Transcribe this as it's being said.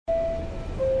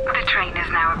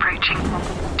now approaching.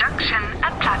 Junction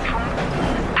at platform.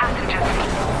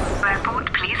 Passengers.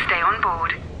 Airport, please stay on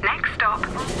board. Next stop,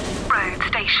 road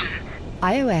station.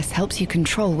 iOS helps you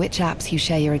control which apps you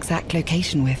share your exact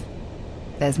location with.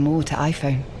 There's more to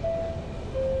iPhone.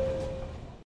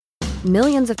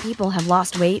 Millions of people have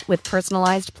lost weight with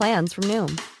personalized plans from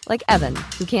Noom. Like Evan,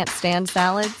 who can't stand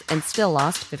salads and still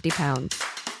lost 50 pounds.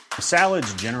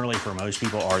 Salads generally for most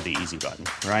people are the easy button,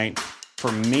 right?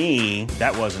 For me,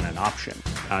 that wasn't an option.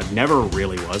 I never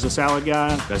really was a salad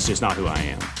guy. That's just not who I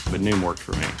am. But Noom worked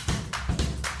for me.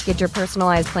 Get your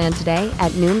personalized plan today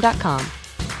at Noom.com.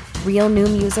 Real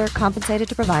Noom user compensated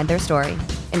to provide their story.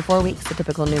 In 4 weeks, the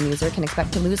typical Noom user can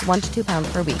expect to lose 1 to 2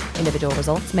 pounds per week. Individual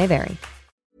results may vary.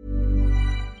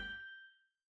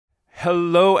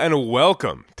 Hello and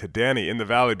welcome to Danny in the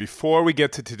Valley. Before we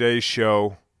get to today's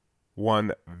show,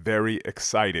 one very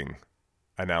exciting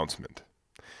announcement.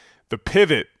 The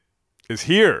Pivot is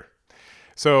here.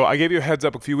 So I gave you a heads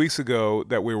up a few weeks ago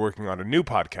that we're working on a new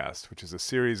podcast, which is a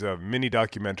series of mini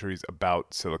documentaries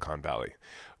about Silicon Valley.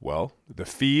 Well, the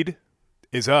feed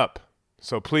is up.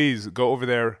 So please go over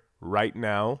there right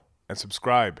now and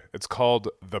subscribe. It's called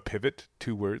The Pivot,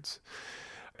 2 words.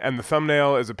 And the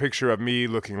thumbnail is a picture of me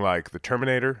looking like the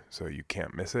Terminator, so you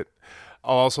can't miss it.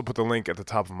 I'll also put the link at the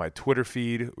top of my Twitter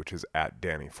feed, which is at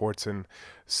Danny Fortson.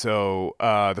 So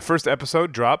the first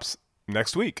episode drops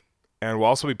next week. And we'll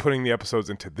also be putting the episodes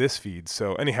into this feed.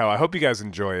 So anyhow, I hope you guys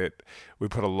enjoy it. We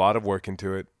put a lot of work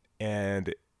into it,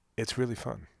 and it's really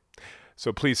fun.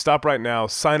 So please stop right now,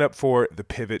 sign up for The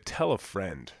Pivot, tell a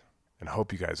friend, and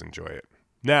hope you guys enjoy it.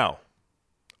 Now,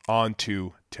 on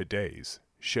to today's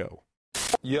show.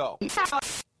 Yo,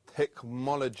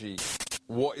 technology,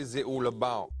 what is it all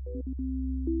about?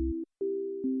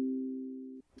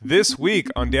 This week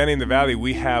on Danny in the Valley,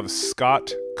 we have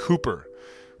Scott Cooper,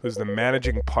 who's the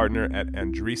managing partner at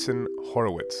Andreessen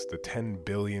Horowitz, the $10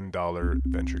 billion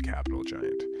venture capital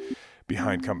giant,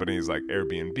 behind companies like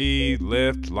Airbnb,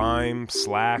 Lyft, Lime,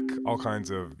 Slack, all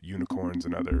kinds of unicorns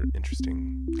and other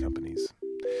interesting companies.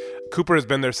 Cooper has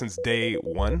been there since day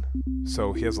one,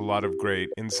 so he has a lot of great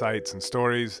insights and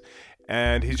stories,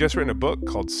 and he's just written a book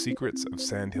called Secrets of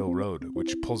Sand Hill Road,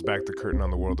 which pulls back the curtain on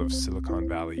the world of Silicon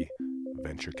Valley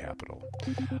venture capital.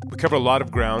 We cover a lot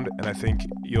of ground, and I think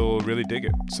you'll really dig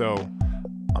it. So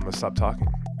I'm going to stop talking,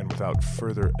 and without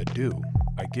further ado,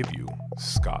 I give you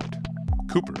Scott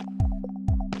Cooper.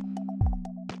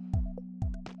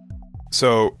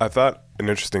 So I thought an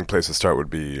interesting place to start would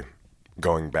be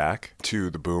going back to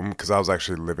the boom, because I was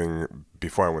actually living,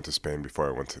 before I went to Spain, before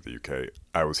I went to the UK,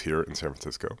 I was here in San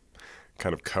Francisco,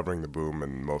 kind of covering the boom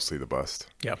and mostly the bust.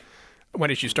 Yeah. When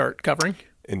did you start covering?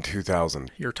 In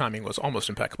 2000. Your timing was almost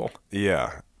impeccable.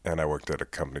 Yeah. And I worked at a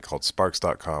company called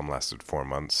Sparks.com, lasted 4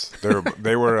 months.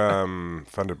 They were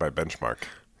funded by Benchmark.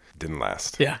 Didn't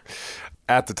last. Yeah.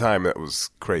 At the time, it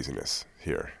was craziness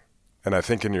here. And I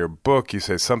think in your book, you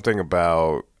say something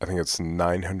about, I think it's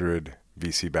 900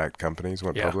 VC-backed companies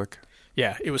went public.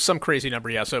 Yeah, it was some crazy number.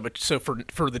 Yeah, so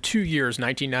for the 2 years,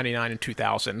 1999 and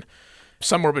 2000,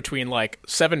 somewhere between like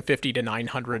 750 to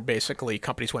 900 basically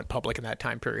companies went public in that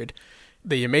time period.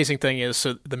 The amazing thing is,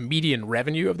 so the median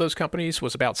revenue of those companies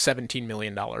was about $17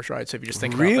 million, right? So if you just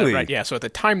think about that, right? Yeah, so at the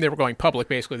time they were going public,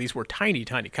 basically these were tiny,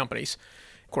 tiny companies.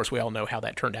 Of course, we all know how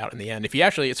that turned out in the end.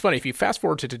 It's funny, if you fast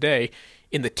forward to today,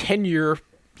 in the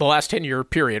last 10-year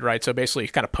period, right? So basically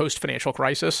kind of post-financial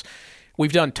crisis,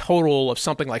 we've done total of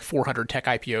something like 400 tech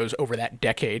IPOs over that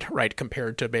decade, right?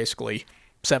 Compared to basically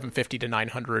 750 to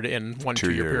 900 in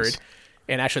 1-2 year period.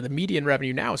 And actually the median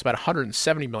revenue now is about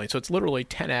 170 million. So it's literally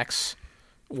 10x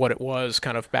what it was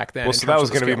kind of back then. Well, so that was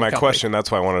going to be my question.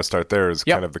 That's why I wanted to start there, is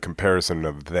kind of the comparison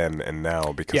of then and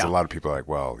now, because a lot of people are like,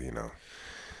 well,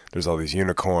 there's all these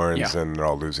unicorns and they're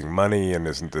all losing money, and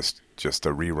isn't this just a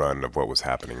rerun of what was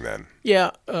happening then?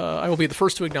 Yeah, I will be the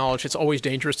first to acknowledge it's always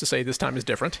dangerous to say this time is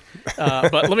different.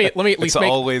 But let me at least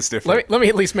always different. Let me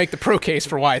at least make the pro case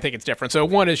for why I think it's different. So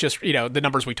one is just the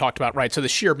numbers we talked about, right? So the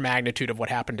sheer magnitude of what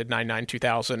happened in 99,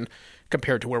 2000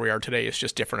 compared to where we are today is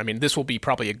just different. I mean, this will be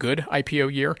probably a good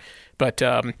IPO year, but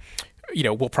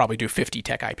we'll probably do 50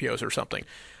 tech IPOs or something.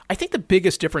 I think the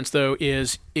biggest difference though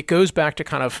is it goes back to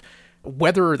kind of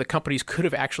whether the companies could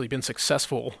have actually been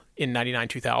successful in 99,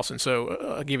 2000. So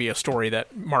I'll give you a story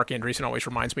that Mark Andreessen always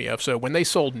reminds me of. So when they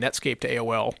sold Netscape to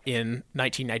AOL in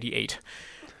 1998,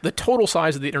 the total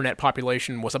size of the internet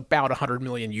population was about 100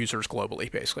 million users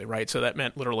globally, basically, right? So that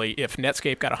meant literally if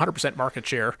Netscape got 100% market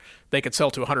share, they could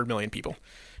sell to 100 million people.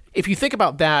 If you think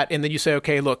about that and then you say,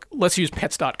 okay, look, let's use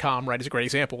Pets.com, right, as a great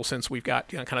example, since we've got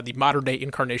kind of the modern day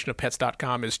incarnation of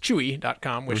Pets.com is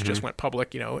Chewy.com, which just went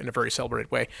public, in a very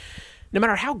celebrated way. no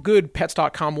matter how good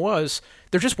Pets.com was,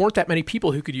 there just weren't that many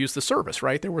people who could use the service,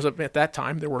 right? There was at that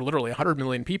time, there were literally 100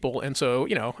 million people. And so,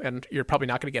 and you're probably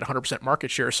not going to get 100%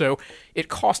 market share. So it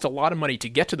cost a lot of money to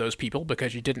get to those people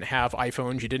because you didn't have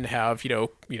iPhones, you didn't have,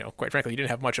 quite frankly, you didn't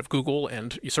have much of Google,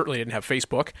 and you certainly didn't have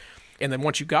Facebook. And then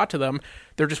once you got to them,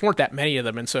 there just weren't that many of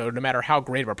them. And so no matter how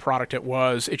great of a product it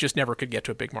was, it just never could get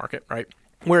to a big market, right?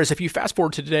 Whereas if you fast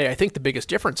forward to today, I think the biggest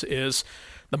difference is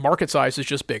the market size is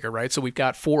just bigger, right? So we've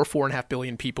got 4.5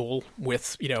 billion people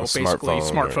with, basically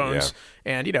smartphones.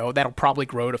 Yeah. And, that'll probably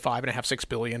grow to 5.5, 6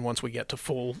 billion once we get to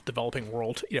full developing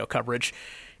world, coverage.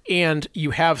 And you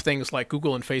have things like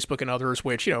Google and Facebook and others,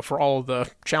 which, for all of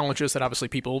the challenges that obviously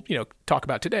people, talk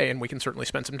about today, and we can certainly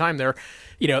spend some time there,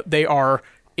 they are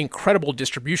incredible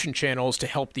distribution channels to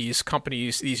help these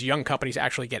companies, these young companies,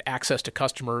 actually get access to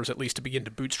customers, at least to begin to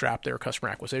bootstrap their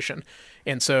customer acquisition.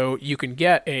 And so you can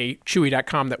get a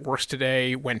Chewy.com that works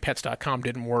today when Pets.com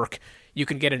didn't work. You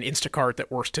can get an Instacart that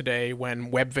works today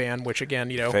when Webvan, which again,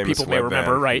 people may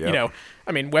remember, right? Yep.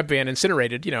 Webvan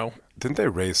incinerated, Didn't they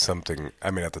raise something,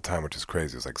 at the time, which is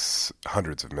crazy, it was like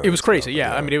hundreds of millions. It was crazy,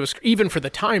 yeah. It was, even for the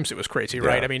times, it was crazy,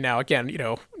 right? Now, again,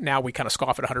 now we kind of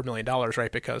scoff at $100 million,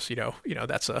 right? Because,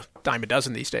 that's a dime a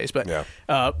dozen these days. But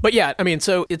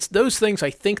so it's those things, I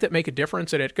think, that make a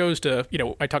difference. And it goes to,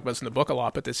 I talk about this in the book a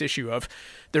lot, but this issue of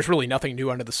there's really nothing new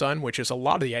under the sun, which is a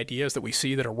lot of the ideas that we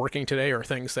see that are working today are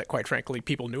things that, quite frankly,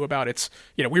 people knew about. It's,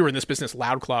 we were in this business,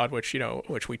 LoudCloud,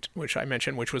 which I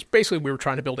mentioned, which was basically we were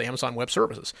trying to build Amazon Web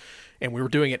Services. And we were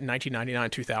doing it in 1999,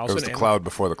 2000. It was the cloud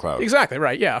before the cloud. Exactly,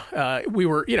 right, yeah. We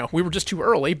were just too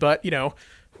early, but,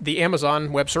 the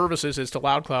Amazon Web Services is to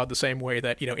LoudCloud the same way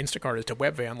that, Instacart is to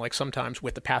Webvan. Like sometimes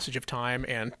with the passage of time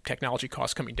and technology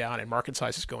costs coming down and market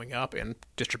sizes going up and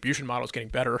distribution models getting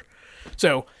better.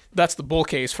 So that's the bull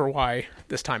case for why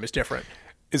this time is different.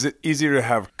 Is it easier to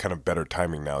have kind of better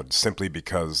timing now simply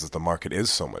because the market is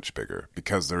so much bigger?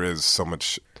 Because there is so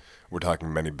much, we're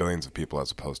talking many billions of people as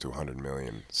opposed to 100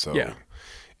 million. So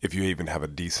if you even have a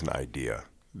decent idea,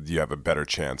 you have a better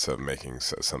chance of making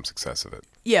some success of it.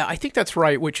 Yeah, I think that's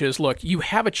right, which is, look, you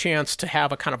have a chance to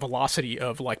have a kind of velocity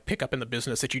of like pickup in the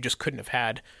business that you just couldn't have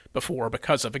had before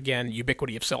because of, again,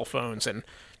 ubiquity of cell phones and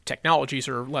technologies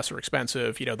are lesser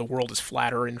expensive. The world is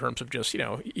flatter in terms of just,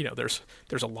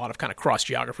 there's a lot of kind of cross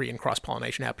geography and cross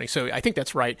pollination happening. So I think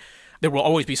that's right. There will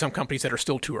always be some companies that are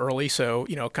still too early. So,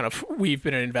 we've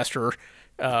been an investor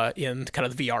in kind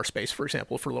of the VR space, for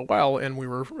example, for a little while, and we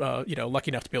were,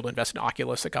 lucky enough to be able to invest in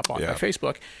Oculus that got bought by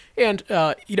Facebook, and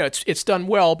it's done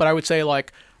well. But I would say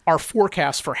like our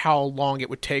forecast for how long it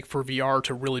would take for VR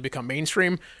to really become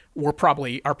mainstream are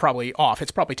probably off.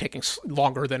 It's probably taking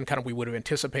longer than kind of we would have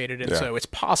anticipated, and so it's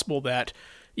possible that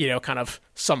kind of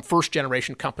some first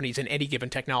generation companies in any given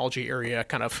technology area,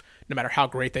 kind of no matter how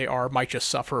great they are, might just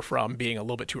suffer from being a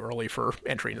little bit too early for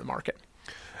entry into the market.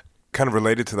 Kind of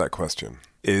related to that question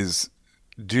is,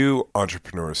 do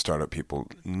entrepreneurs, startup people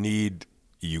need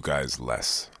you guys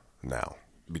less now?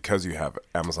 Because you have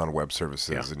Amazon Web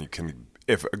Services and you can,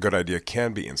 if a good idea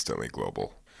can be instantly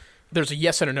global. There's a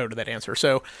yes and a no to that answer.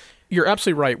 So you're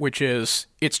absolutely right, which is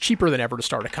it's cheaper than ever to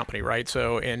start a company, right?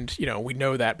 So, and we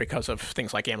know that because of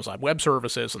things like Amazon Web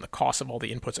Services and the cost of all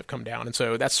the inputs have come down. And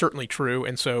so that's certainly true.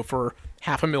 And so for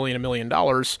 $500,000, $1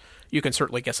 million, you can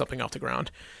certainly get something off the ground.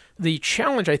 The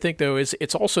challenge, I think, though, is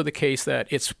it's also the case that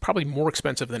it's probably more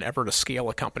expensive than ever to scale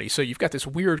a company. So you've got this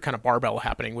weird kind of barbell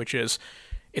happening, which is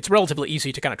it's relatively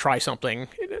easy to kind of try something.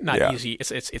 Not easy.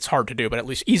 It's hard to do, but at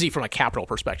least easy from a capital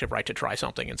perspective, right, to try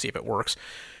something and see if it works.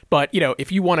 But,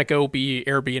 if you want to go be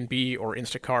Airbnb or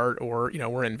Instacart or,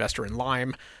 we're an investor in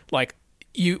Lime, like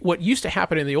what used to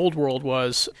happen in the old world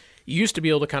was you used to be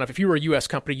able to kind of, if you were a U.S.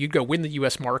 company, you'd go win the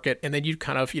U.S. market, and then you'd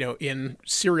kind of, in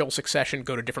serial succession,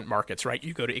 go to different markets, right?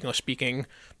 You go to English-speaking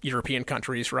European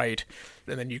countries, right?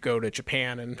 And then you go to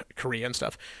Japan and Korea and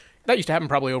stuff. That used to happen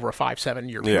probably over a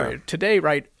 5-7 year period. Yeah. Today,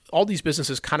 right, all these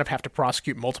businesses kind of have to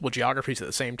prosecute multiple geographies at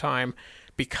the same time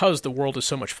because the world is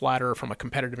so much flatter from a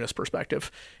competitiveness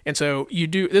perspective. And so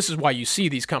this is why you see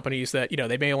these companies that,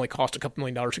 they may only cost a couple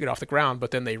 $1 million to get off the ground, but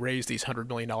then they raise these $100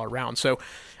 million rounds. So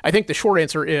I think the short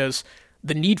answer is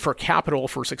the need for capital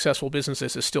for successful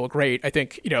businesses is still great. I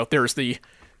think, there's the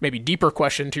maybe deeper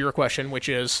question to your question, which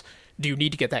is, do you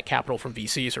need to get that capital from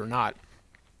VCs or not?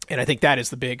 And I think that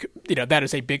is the big, that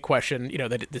is a big question,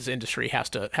 that this industry has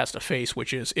to face,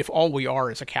 which is if all we are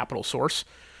is a capital source,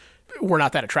 we're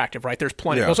not that attractive, right? There's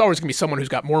plenty. Yeah. There's always going to be someone who's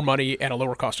got more money and a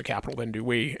lower cost of capital than do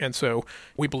we. And so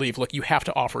we believe, look, you have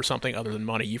to offer something other than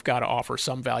money. You've got to offer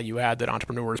some value add that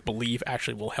entrepreneurs believe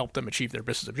actually will help them achieve their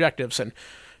business objectives. And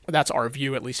That's our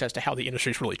view, at least, as to how the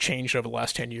industry's really changed over the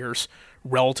last 10 years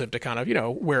relative to kind of,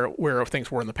 where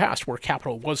things were in the past, where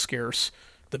capital was scarce,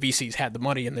 the VCs had the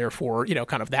money, and therefore,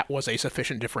 kind of that was a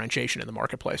sufficient differentiation in the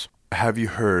marketplace. Have you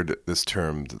heard this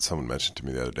term that someone mentioned to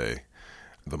me the other day,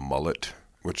 the mullet,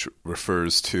 which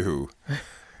refers to...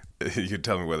 You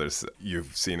tell me whether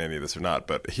you've seen any of this or not,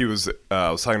 but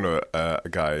I was talking to a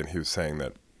guy, and he was saying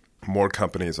that more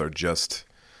companies are just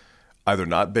either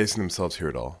not basing themselves here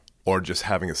at all or just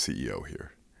having a CEO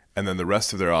here. And then the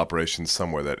rest of their operations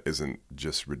somewhere that isn't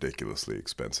just ridiculously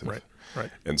expensive. Right.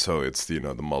 And so it's, the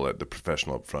mullet, the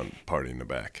professional up front, party in the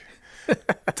back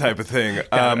type of thing.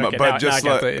 Okay, but just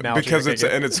because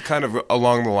it's kind of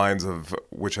along the lines of,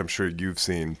 which I'm sure you've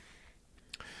seen,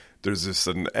 there's just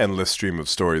an endless stream of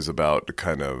stories about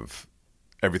kind of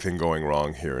everything going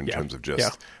wrong here in terms of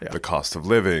just the cost of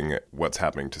living, what's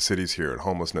happening to cities here, and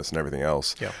homelessness and everything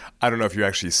else. Yeah. I don't know if you're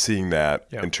actually seeing that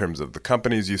in terms of the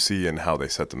companies you see and how they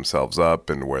set themselves up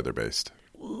and where they're based.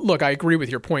 Look, I agree with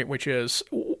your point, which is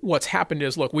what's happened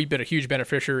is, look, we've been a huge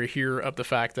beneficiary here of the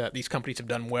fact that these companies have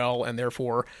done well, and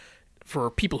therefore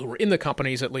for people who are in the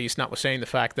companies, at least, notwithstanding the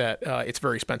fact that it's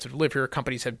very expensive to live here,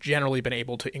 companies have generally been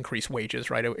able to increase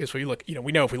wages, right? So you look,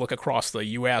 we know if we look across the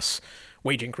U.S.,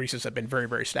 wage increases have been very,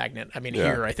 very stagnant. I mean,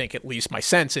 here, I think at least my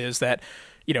sense is that,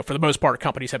 for the most part,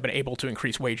 companies have been able to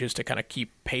increase wages to kind of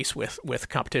keep pace with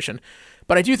competition.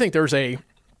 But I do think there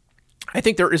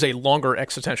is a longer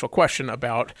existential question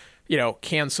about,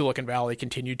 can Silicon Valley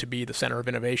continue to be the center of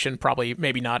innovation? Probably,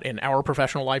 maybe not in our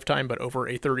professional lifetime, but over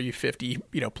a 30, 50,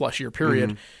 plus year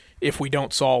period, if we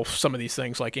don't solve some of these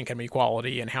things like income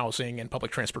inequality and housing and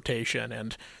public transportation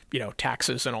and,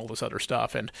 taxes and all this other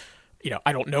stuff. And,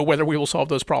 I don't know whether we will solve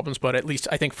those problems, but at least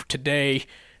I think for today,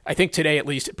 at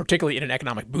least, particularly in an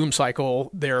economic boom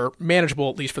cycle, they're manageable,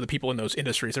 at least for the people in those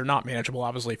industries. They're not manageable,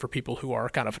 obviously, for people who are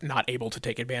kind of not able to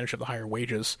take advantage of the higher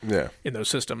wages in those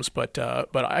systems. But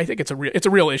I think it's a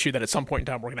real issue that at some point in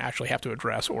time we're going to actually have to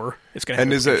address, or it's going to.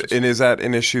 And is that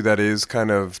an issue that is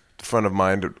kind of front of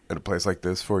mind at a place like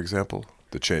this, for example,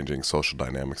 the changing social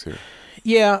dynamics here?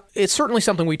 Yeah, it's certainly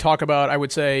something we talk about. I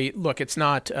would say, look, it's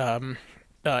not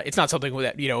something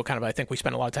that, kind of, I think we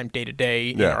spend a lot of time day to day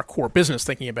in our core business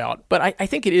thinking about. But I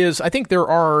think it is. I think there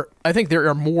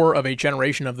are more of a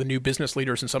generation of the new business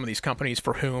leaders in some of these companies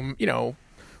for whom,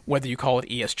 whether you call it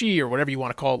ESG or whatever you want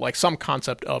to call it, like some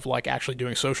concept of like actually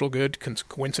doing social good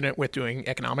coincident with doing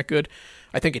economic good.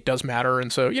 I think it does matter.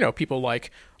 And so,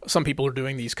 some people are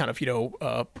doing these kind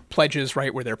of, pledges,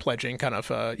 right, where they're pledging kind of,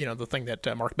 the thing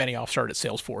that Mark Benioff started at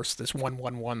Salesforce, this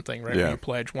 1-1-1 thing, right, where you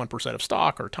pledge 1% of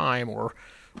stock or time or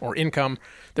income.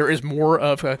 There is more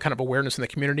of a kind of awareness in the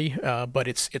community, but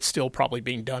it's still probably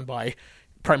being done by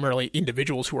primarily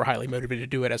individuals who are highly motivated to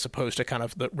do it as opposed to kind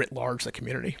of the writ large, the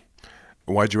community.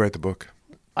 Why'd you write the book?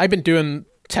 I've been doing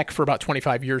tech for about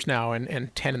 25 years now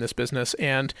and 10 in this business.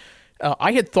 And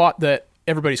I had thought that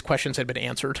everybody's questions had been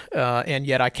answered. And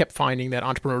yet I kept finding that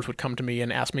entrepreneurs would come to me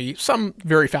and ask me some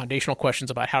very foundational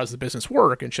questions about how does the business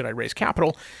work and should I raise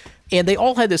capital? And they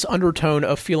all had this undertone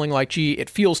of feeling like, gee, it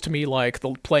feels to me like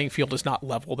the playing field is not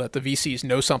level, that the VCs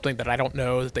know something that I don't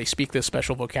know, that they speak this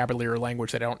special vocabulary or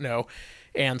language that I don't know.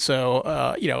 And so,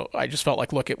 I just felt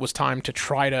like, look, it was time to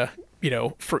try to,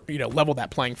 level that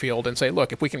playing field and say,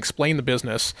 look, if we can explain the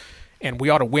business and we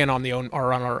ought to win on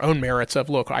our own merits of,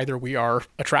 look, either we are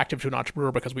attractive to an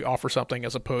entrepreneur because we offer something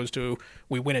as opposed to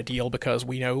we win a deal because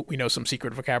we know some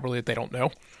secret vocabulary that they don't know.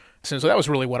 So that was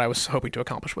really what I was hoping to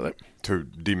accomplish with it. To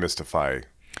demystify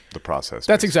the process.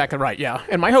 That's exactly right, yeah.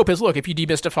 And my hope is, look, if you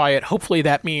demystify it, hopefully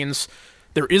that means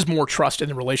there is more trust in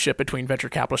the relationship between venture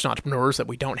capitalists and entrepreneurs, that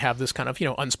we don't have this kind of,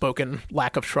 unspoken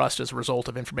lack of trust as a result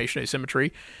of information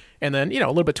asymmetry. And then, a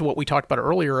little bit to what we talked about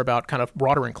earlier about kind of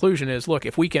broader inclusion is, look,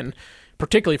 if we can,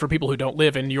 particularly for people who don't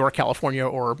live in New York, California,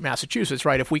 or Massachusetts,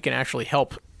 right, if we can actually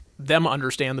help them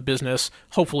understand the business,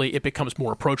 hopefully it becomes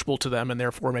more approachable to them, and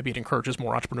therefore maybe it encourages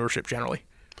more entrepreneurship generally.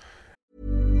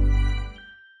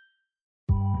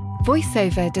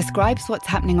 VoiceOver describes what's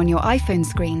happening on your iPhone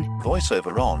screen.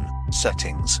 VoiceOver on,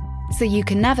 settings. So you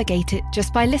can navigate it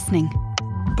just by listening.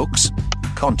 Books,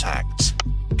 contacts,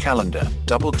 calendar,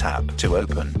 double tap to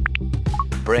open.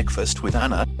 Breakfast with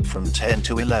Anna from 10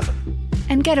 to 11.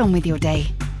 And get on with your day.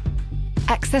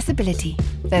 Accessibility.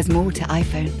 There's more to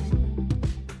iPhone.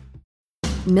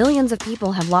 Millions of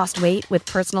people have lost weight with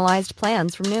personalized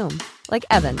plans from Noom. Like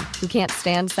Evan, who can't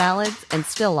stand salads and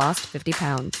still lost 50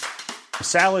 pounds.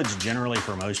 Salads generally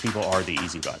for most people are the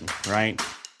easy button, right?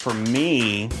 For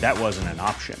me, that wasn't an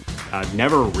option. I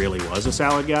never really was a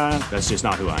salad guy. That's just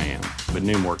not who I am. But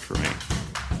Noom worked for me.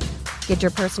 Get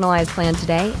your personalized plan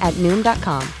today at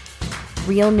Noom.com.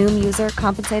 Real Noom user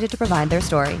compensated to provide their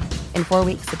story. In 4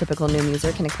 weeks, the typical Noom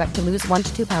user can expect to lose 1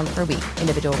 to 2 pounds per week.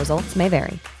 Individual results may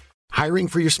vary. Hiring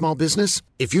for your small business?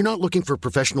 If you're not looking for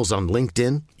professionals on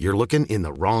LinkedIn, you're looking in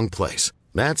the wrong place.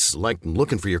 That's like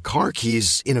looking for your car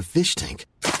keys in a fish tank.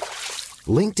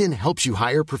 LinkedIn helps you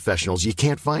hire professionals you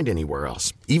can't find anywhere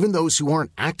else, even those who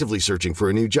aren't actively searching for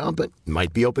a new job but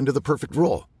might be open to the perfect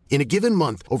role. In a given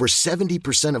month, over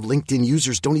 70% of LinkedIn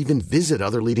users don't even visit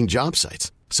other leading job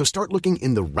sites. So start looking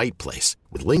in the right place.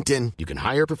 With LinkedIn, you can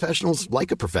hire professionals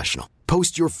like a professional.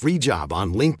 Post your free job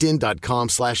on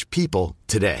linkedin.com/people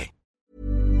today.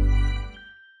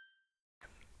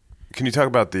 Can you talk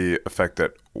about the effect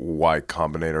that Y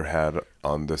Combinator had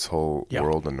on this whole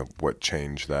world and what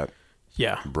change that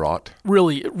brought?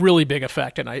 Really, really big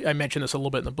effect. And I mentioned this a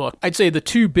little bit in the book. I'd say the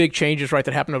two big changes, right,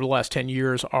 that happened over the last 10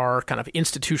 years are kind of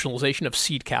institutionalization of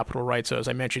seed capital, right? So as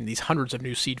I mentioned, these hundreds of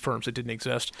new seed firms that didn't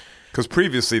exist. Because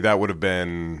previously that would have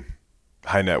been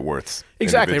high net worths.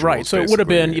 Exactly, right. So it would have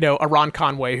been, a Ron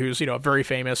Conway, who's, a very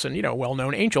famous and,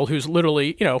 well-known angel who's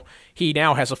literally, he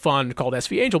now has a fund called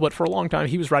SV Angel, but for a long time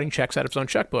he was writing checks out of his own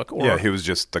checkbook. Or, he was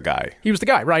just the guy. He was the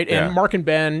guy, right? And Mark and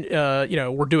Ben,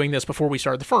 were doing this before we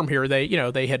started the firm here. They,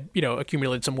 they had,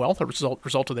 accumulated some wealth, a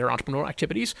result of their entrepreneurial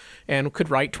activities, and could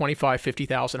write $25,000,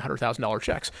 $50,000, $100,000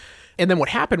 checks. And then what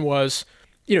happened was,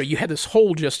 you had this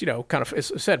whole just, kind of, as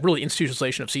I said, really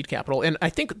institutionalization of seed capital. And I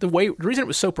think the reason it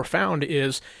was so profound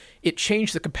is it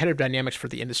changed the competitive dynamics for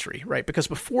the industry, right? Because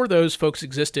before those folks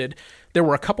existed, there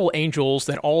were a couple angels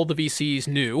that all the VCs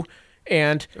knew.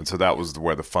 And so that was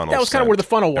where the funnel. That was kind of where the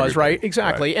funnel was, right?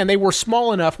 Exactly. Right. And they were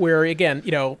small enough where, again,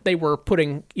 they were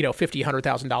putting, $50,000,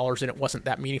 $100,000 and it wasn't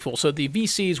that meaningful. So the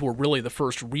VCs were really the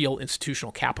first real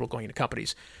institutional capital going into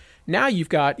companies. Now you've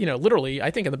got, literally,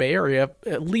 I think in the Bay Area,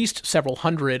 at least several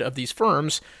hundred of these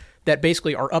firms that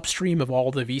basically are upstream of all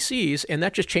the VCs, and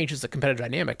that just changes the competitive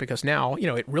dynamic because now,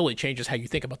 it really changes how you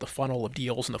think about the funnel of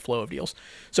deals and the flow of deals.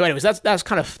 So anyways, that's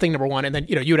kind of thing number one. And then,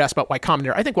 you had asked about Y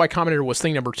Combinator. I think Y Combinator was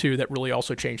thing number two that really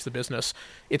also changed the business.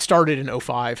 It started in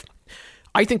 2005.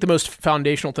 I think the most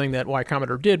foundational thing that Y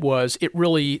Combinator did was it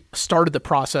really started the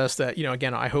process that,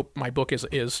 again, I hope my book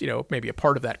is maybe a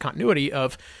part of that continuity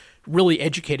of really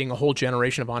educating a whole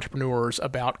generation of entrepreneurs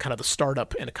about kind of the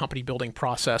startup and a company building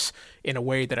process in a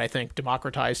way that I think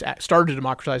started to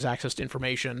democratize access to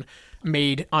information,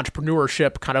 made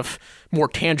entrepreneurship kind of more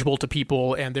tangible to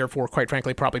people, and therefore, quite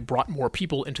frankly, probably brought more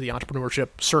people into the entrepreneurship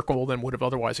circle than would have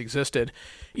otherwise existed.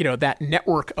 That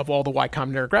network of all the Y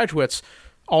Combinator graduates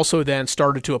also then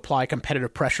started to apply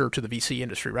competitive pressure to the VC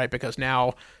industry, right? Because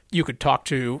now you could talk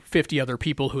to 50 other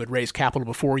people who had raised capital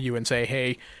before you and say,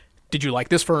 hey, did you like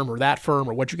this firm or that firm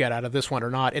or what'd you get out of this one or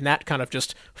not? And that kind of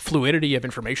just fluidity of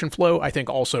information flow, I think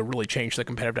also really changed the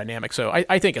competitive dynamic. So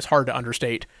I think it's hard to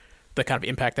understate the kind of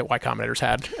impact that Y Combinator's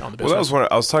had on the business. Well,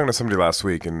 I was talking to somebody last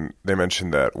week and they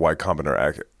mentioned that Y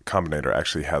Combinator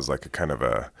actually has like a kind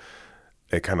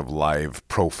of live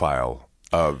profile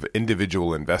of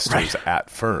individual investors at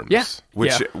firms,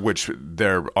 which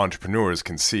their entrepreneurs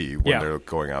can see when they're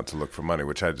going out to look for money,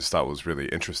 which I just thought was really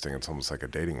interesting. It's almost like a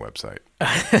dating website.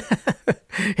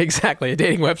 Exactly, a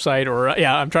dating website, or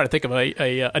I'm trying to think of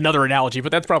another analogy,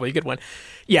 but that's probably a good one.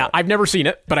 Yeah, I've never seen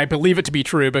it, but I believe it to be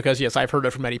true because yes, I've heard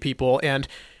it from many people, and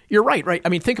you're right. I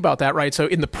mean, think about that, right? So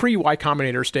in the pre-Y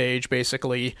Combinator stage,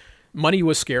 basically, money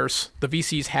was scarce, the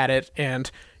VCs had it, and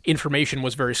information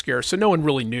was very scarce, so no one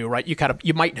really knew, right?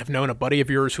 You might have known a buddy of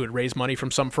yours who had raised money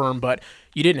from some firm, but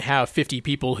you didn't have 50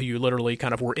 people who you literally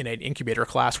kind of were in an incubator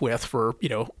class with for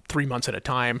 3 months at a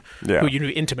time, who you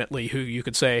knew intimately, who you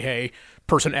could say, hey,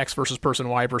 person X versus person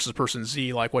Y versus person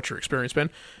Z, like what's your experience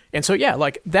been? And so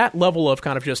like that level of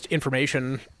kind of just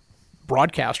information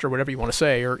broadcast or whatever you want to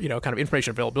say, or kind of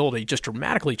information availability just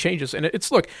dramatically changes. And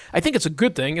I think it's a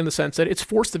good thing in the sense that it's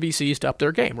forced the VCs to up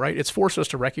their game, right? It's forced us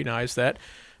to recognize that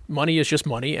money is just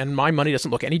money, and my money doesn't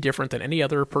look any different than any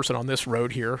other person on this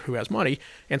road here who has money.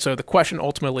 And so the question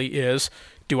ultimately is,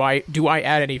 do I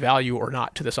add any value or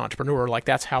not to this entrepreneur? Like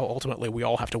that's how ultimately we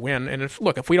all have to win. And if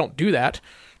we don't do that,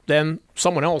 then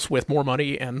someone else with more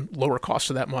money and lower costs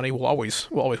of that money will always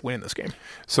win in this game.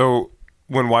 So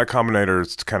when Y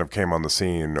Combinator kind of came on the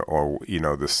scene, or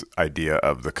this idea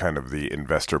of the kind of the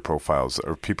investor profiles,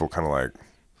 are people kind of like,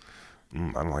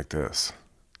 I don't like this?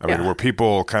 I mean, were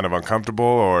people kind of uncomfortable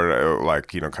or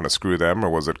kind of screw them? Or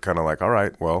was it kind of like, all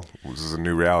right, well, this is a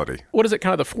new reality? What is it,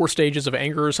 kind of the 4 stages of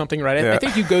anger or something, right? I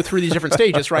think you go through these different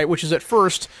stages, right? Which is at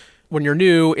first, when you're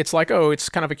new, it's like, oh, it's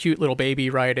kind of a cute little baby,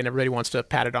 right? And everybody wants to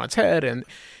pat it on its head. And,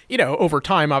 over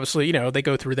time, obviously, they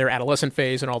go through their adolescent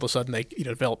phase and all of a sudden they,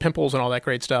 develop pimples and all that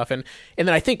great stuff. And then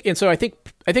I think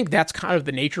that's kind of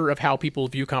the nature of how people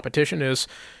view competition is,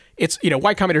 it's,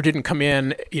 Y Combinator didn't come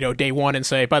in, day one and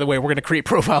say, by the way, we're going to create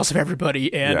profiles of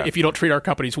everybody. And if you don't treat our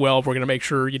companies well, we're going to make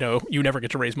sure, you never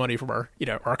get to raise money from our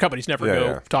companies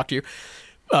never talk to you.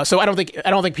 So I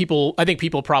think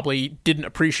people probably didn't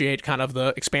appreciate kind of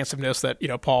the expansiveness that,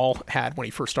 Paul had when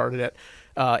he first started it.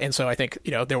 And so I think,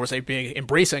 there was a big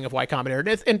embracing of Y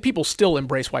Combinator, and people still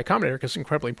embrace Y Combinator because it's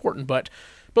incredibly important. But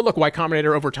look, Y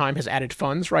Combinator over time has added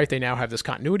funds, right? They now have this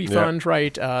continuity fund,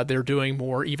 right? They're doing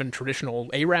more even traditional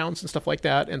A rounds and stuff like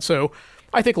that. And so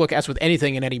I think, look, as with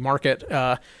anything in any market,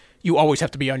 you always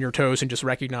have to be on your toes and just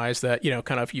recognize that,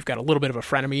 kind of you've got a little bit of a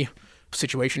frenemy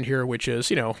situation here, which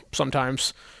is,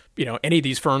 sometimes, any of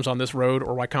these firms on this road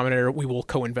or Y Combinator, we will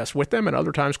co-invest with them. And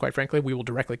other times, quite frankly, we will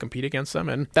directly compete against them.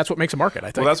 And that's what makes a market,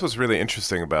 I think. Well, that's what's really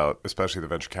interesting about, especially the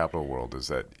venture capital world, is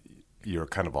that you're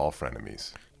kind of all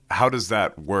frenemies. How does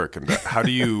that work? And how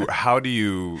do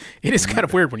you? It is kind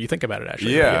of weird when you think about it,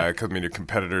 actually. Yeah, because you're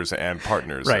competitors and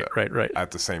partners right.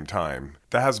 at the same time.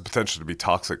 That has the potential to be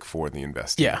toxic for the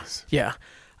investees. Yeah.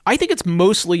 I think it's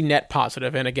mostly net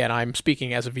positive. And again, I'm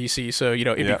speaking as a VC, so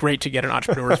it'd be great to get an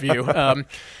entrepreneur's view.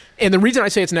 And the reason I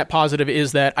say it's net positive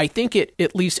is that I think it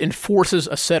at least enforces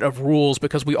a set of rules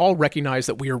because we all recognize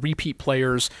that we are repeat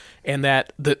players and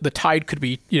that the tide could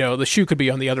be, the shoe could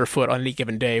be on the other foot on any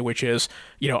given day, which is,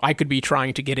 I could be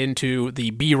trying to get into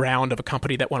the B round of a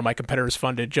company that one of my competitors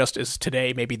funded just as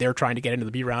today, maybe they're trying to get into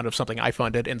the B round of something I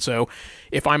funded. And so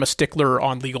if I'm a stickler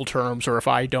on legal terms or if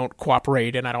I don't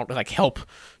cooperate and I don't help,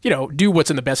 do what's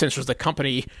in the best interest of the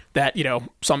company, that,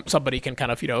 somebody can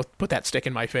kind of, put that stick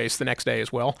in my face the next day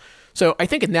as well. So I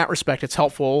think in that respect, it's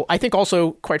helpful. I think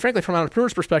also, quite frankly, from an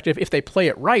entrepreneur's perspective, if they play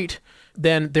it right,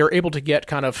 then they're able to get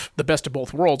kind of the best of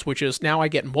both worlds, which is now I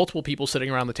get multiple people sitting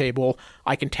around the table.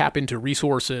 I can tap into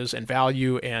resources and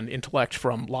value and intellect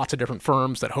from lots of different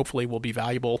firms that hopefully will be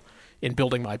valuable in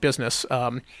building my business.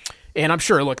 And I'm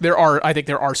sure, look, I think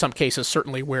there are some cases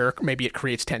certainly where maybe it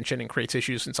creates tension and creates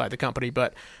issues inside the company.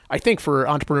 But I think for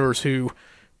entrepreneurs who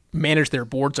manage their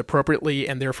boards appropriately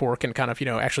and therefore can kind of,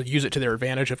 actually use it to their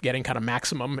advantage of getting kind of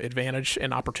maximum advantage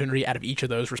and opportunity out of each of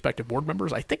those respective board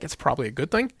members, I think it's probably a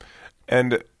good thing.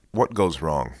 And what goes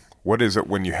wrong? What is it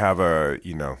when you have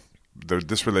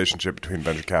this relationship between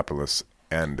venture capitalists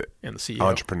and the CEO.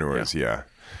 Entrepreneurs? Yeah.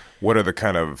 What are the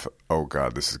kind of, oh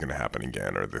God, this is going to happen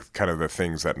again, or the kind of the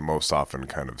things that most often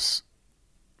kind of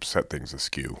set things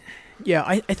askew? Yeah,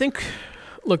 I think,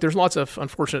 look, there's lots of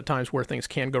unfortunate times where things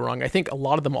can go wrong. I think a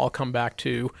lot of them all come back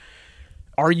to,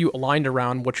 are you aligned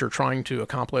around what you're trying to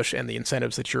accomplish and the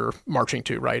incentives that you're marching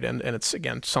to, right? And it's,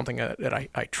 again, something that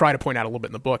I try to point out a little bit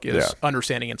in the book is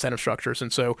understanding incentive structures.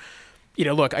 And so,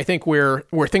 look, I think where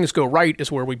things go right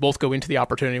is where we both go into the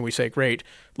opportunity and we say, great,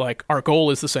 like our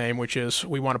goal is the same, which is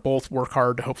we want to both work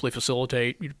hard to hopefully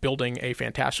facilitate building a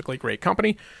fantastically great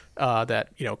company that,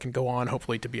 can go on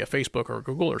hopefully to be a Facebook or a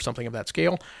Google or something of that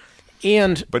scale.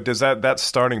 But does that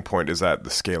starting point, is that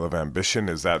the scale of ambition?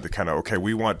 Is that the kind of, okay,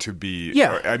 we want to be,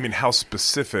 how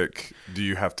specific do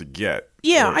you have to get?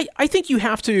 Yeah, I think you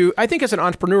have to, I think as an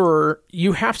entrepreneur,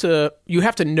 you have to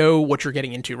know what you're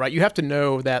getting into, right? You have to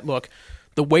know that, look,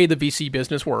 the way the VC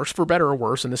business works, for better or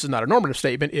worse, and this is not a normative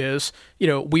statement, is,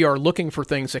 we are looking for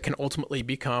things that can ultimately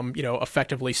become,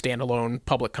 effectively standalone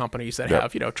public companies that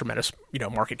have, tremendous,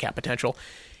 market cap potential.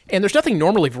 And there's nothing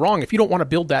normally wrong. If you don't want to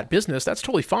build that business, that's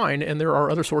totally fine. And there are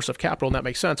other sources of capital, and that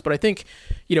makes sense. But I think,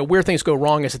 where things go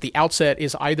wrong is at the outset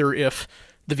is either if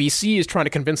the VC is trying to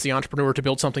convince the entrepreneur to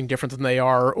build something different than they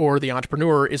are, or the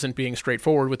entrepreneur isn't being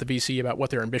straightforward with the VC about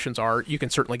what their ambitions are, you can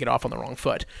certainly get off on the wrong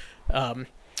foot.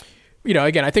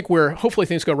 Again, I think where hopefully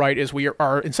things go right is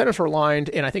our incentives are aligned,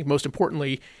 and I think most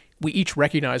importantly, we each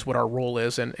recognize what our role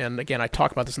is. And again, I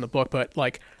talk about this in the book, but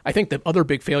I think the other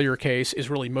big failure case is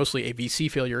really mostly a VC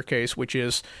failure case, which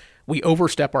is we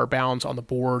overstep our bounds on the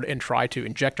board and try to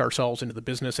inject ourselves into the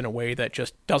business in a way that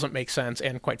just doesn't make sense.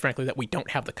 And quite frankly, that we don't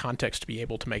have the context to be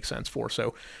able to make sense for.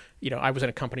 So, I was in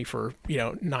a company for,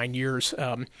 9 years.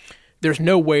 There's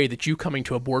no way that you coming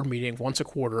to a board meeting once a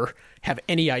quarter have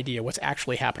any idea what's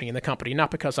actually happening in the company. Not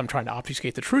because I'm trying to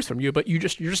obfuscate the truth from you, but you're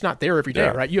just not there every day,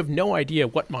 right? You have no idea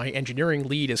what my engineering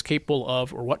lead is capable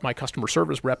of or what my customer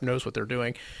service rep knows what they're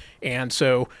doing. And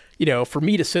so, for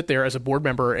me to sit there as a board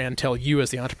member and tell you as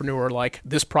the entrepreneur, like,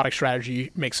 this product strategy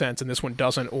makes sense and this one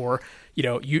doesn't, or,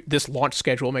 this launch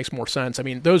schedule makes more sense. I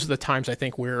mean, those are the times I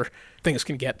think where things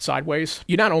can get sideways.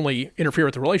 You not only interfere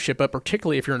with the relationship, but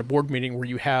particularly if you're in a board meeting where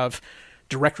you have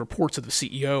direct reports of the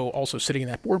CEO also sitting in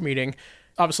that board meeting,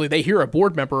 obviously they hear a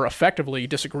board member effectively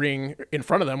disagreeing in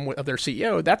front of them of their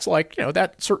CEO. That's like,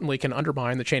 that certainly can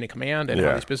undermine the chain of command and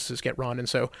how these businesses get run. And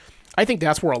so I think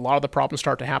that's where a lot of the problems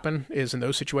start to happen, is in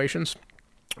those situations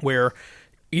where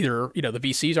either, the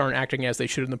VCs aren't acting as they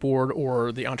should in the board,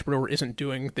 or the entrepreneur isn't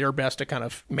doing their best to kind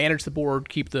of manage the board,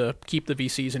 keep the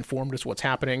VCs informed as to what's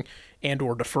happening, and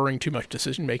or deferring too much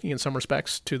decision making in some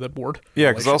respects to the board.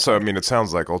 Yeah, because also, it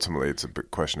sounds like ultimately it's a big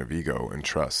question of ego and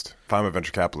trust. If I'm a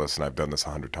venture capitalist and I've done this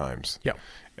 100 times,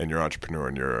 and you're an entrepreneur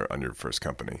and you're on your first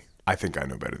company, I think I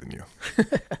know better than you.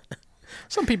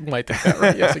 Some people might think that,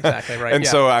 right? Yes, exactly, right. And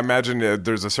so I imagine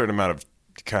there's a certain amount of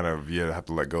you have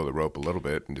to let go of the rope a little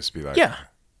bit and just be like,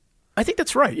 I think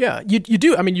that's right. Yeah, you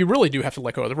do. You really do have to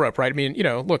let go of the rope, right?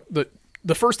 Look,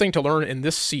 the first thing to learn in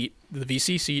this seat, the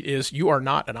VC seat, is you are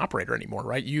not an operator anymore,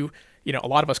 right? A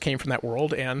lot of us came from that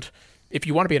world, and if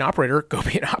you want to be an operator, go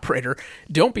be an operator.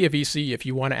 Don't be a VC if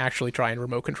you want to actually try and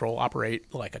remote control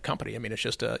operate like a company. It's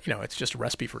just it's just a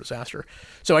recipe for disaster.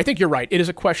 So I think you're right. It is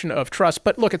a question of trust,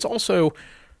 but look, it's also,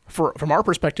 from our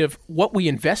perspective, what we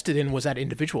invested in was that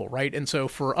individual, right? And so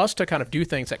for us to kind of do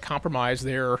things that compromise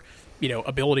their,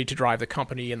 ability to drive the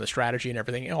company and the strategy and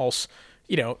everything else,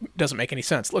 doesn't make any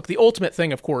sense. Look, the ultimate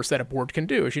thing, of course, that a board can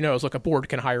do, is a board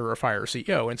can hire or fire a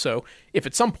CEO. And so if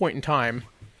at some point in time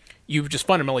you just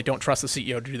fundamentally don't trust the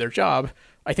CEO to do their job,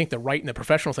 I think the right and the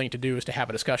professional thing to do is to have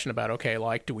a discussion about, okay,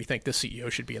 do we think this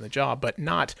CEO should be in the job, but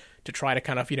not to try to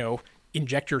kind of,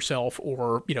 inject yourself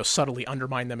or, subtly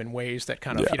undermine them in ways that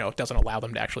kind of, doesn't allow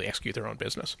them to actually execute their own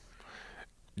business.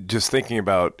 Just thinking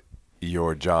about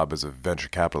your job as a venture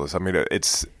capitalist,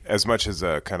 it's as much as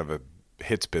a kind of a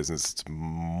hits business, it's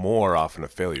more often a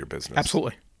failure business.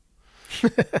 Absolutely.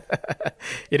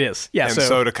 It is. Yeah. And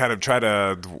so to kind of try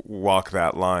to walk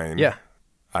that line,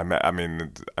 I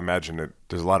imagine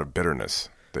there's a lot of bitterness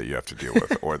that you have to deal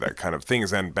with, or that kind of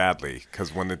things end badly,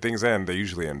 because when the things end, they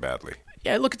usually end badly.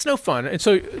 Yeah, look, it's no fun. And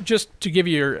so just to give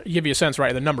you a sense,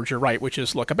 right, the numbers, you're right, which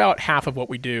is, look, about half of what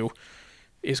we do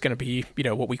is going to be,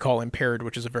 what we call impaired,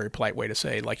 which is a very polite way to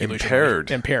say, like,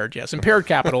 impaired. Impaired, yes. Impaired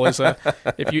capital is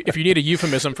if you need a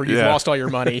euphemism for you've lost all your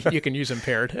money, you can use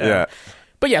impaired.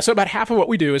 But yeah, so about half of what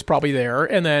we do is probably there,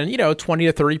 and then 20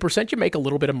 to 30% you make a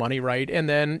little bit of money, right? And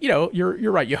then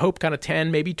you're right. You hope kind of 10,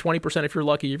 maybe 20% if you're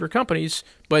lucky of your companies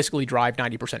basically drive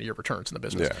 90% of your returns in the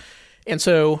business. Yeah. And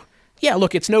so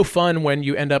look, it's no fun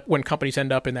when companies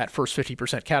end up in that first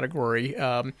 50% category.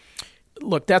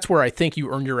 Look, that's where I think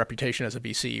you earn your reputation as a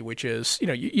VC, which is,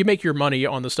 you make your money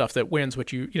on the stuff that wins,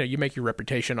 but you make your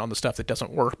reputation on the stuff that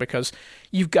doesn't work, because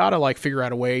you've got to figure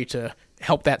out a way to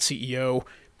help that CEO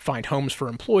find homes for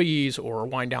employees or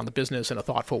wind down the business in a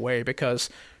thoughtful way, because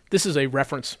this is a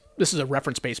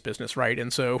reference-based business, right?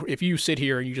 And so if you sit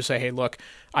here and you just say, hey, look,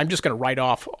 I'm just going to write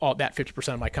off all that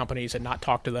 50% of my companies and not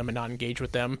talk to them and not engage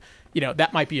with them,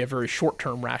 that might be a very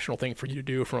short-term rational thing for you to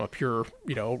do from a pure,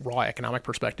 raw economic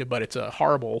perspective, but it's a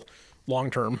horrible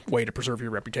long-term way to preserve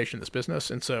your reputation in this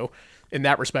business. And so in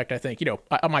that respect, I think,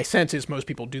 my sense is most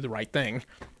people do the right thing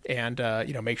and,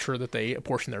 make sure that they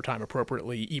apportion their time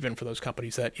appropriately, even for those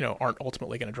companies that, aren't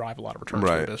ultimately going to drive a lot of returns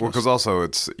for the business. Well, because also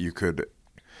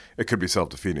it could be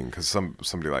self-defeating, because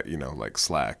somebody like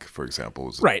Slack, for example,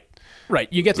 is right.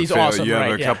 You get these awesome. You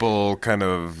have a couple kind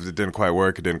of it didn't quite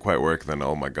work, then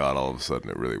oh my god, all of a sudden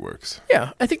it really works.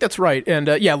 Yeah, I think that's right. And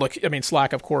look,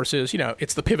 Slack, of course, is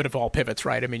it's the pivot of all pivots,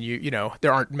 right?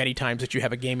 There aren't many times that you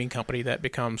have a gaming company that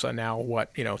becomes a now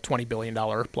 $20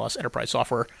 billion plus enterprise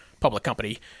software public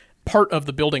company. Part of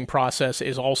the building process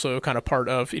is also kind of part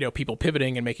of people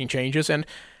pivoting and making changes. And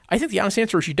I think the honest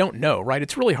answer is you don't know, right?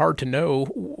 It's really hard to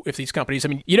know if these companies,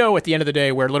 at the end of the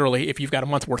day, where literally if you've got a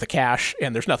month's worth of cash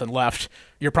and there's nothing left,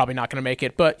 you're probably not going to make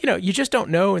it. But, you just don't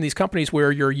know in these companies where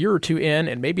you're a year or two in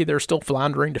and maybe they're still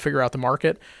floundering to figure out the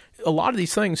market. A lot of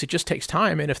these things, it just takes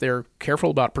time. And if they're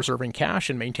careful about preserving cash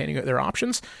and maintaining their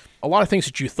options, a lot of things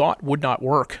that you thought would not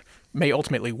work may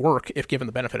ultimately work if given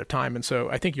the benefit of time. And so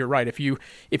I think you're right. If you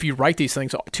write these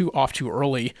things off too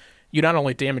early, you not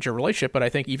only damage your relationship, but I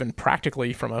think even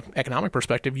practically from an economic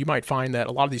perspective, you might find that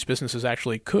a lot of these businesses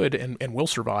actually could and will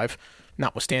survive,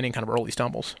 notwithstanding kind of early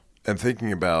stumbles. And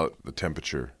thinking about the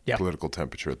political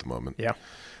temperature at the moment,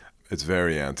 it's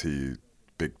very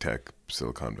anti-big tech,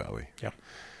 Silicon Valley. Yeah.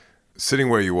 Sitting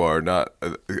where you are, not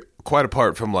quite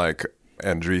apart from like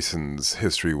Andreessen's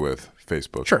history with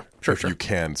Facebook. Sure. If you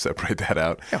can separate that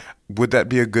out, would that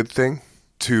be a good thing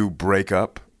to break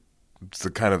up? It's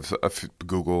the kind of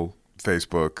Google,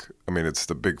 Facebook. It's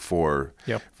the big four.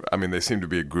 Yeah. They seem to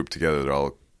be a group together. They're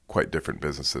all quite different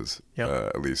businesses.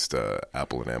 At least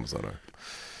Apple and Amazon are.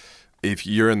 if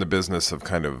you're in the business of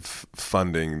kind of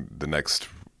funding the next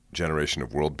generation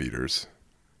of world beaters,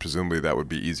 presumably that would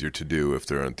be easier to do if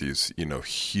there aren't these,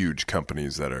 huge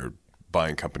companies that are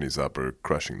buying companies up or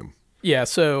crushing them. Yeah,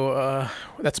 so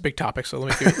that's a big topic. So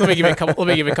let me give you a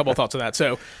couple thoughts on that.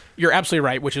 So you're absolutely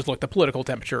right, which is look, the political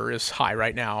temperature is high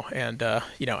right now, and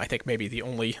I think maybe the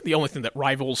only thing that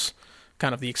rivals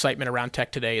kind of the excitement around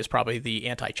tech today is probably the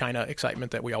anti-China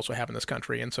excitement that we also have in this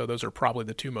country, and so those are probably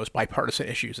the two most bipartisan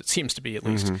issues. It seems to be, at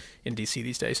least in DC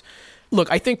these days.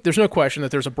 Look, I think there's no question that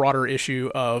there's a broader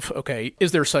issue of, okay,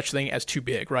 is there such thing as too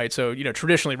big, right? So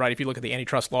traditionally, right, if you look at the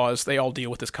antitrust laws, they all deal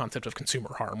with this concept of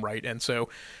consumer harm, right? And so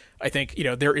I think,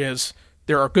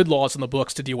 there are good laws in the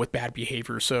books to deal with bad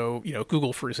behavior. So,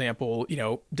 Google, for example,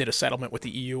 did a settlement with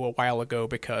the EU a while ago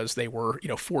because they were,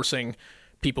 forcing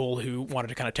people who wanted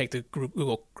to kind of take the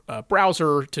Google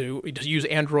browser to use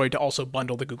Android to also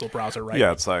bundle the Google browser, right?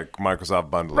 Yeah, it's like Microsoft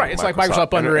bundling. Right, it's like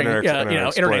Microsoft bundling,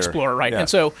 Internet Explorer, right? Yeah. And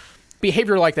so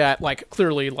behavior like that,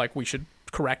 clearly, we should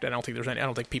correct. I don't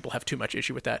think people have too much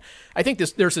issue with that. I think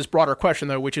there's this broader question,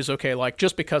 though, which is, okay,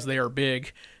 just because they are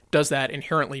big, does that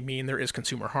inherently mean there is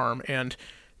consumer harm? And,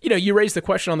 you raise the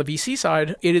question on the VC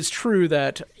side. It is true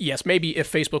that, yes, maybe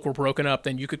if Facebook were broken up,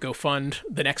 then you could go fund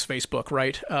the next Facebook,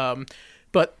 right?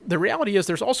 But the reality is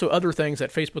there's also other things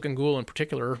that Facebook and Google in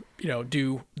particular,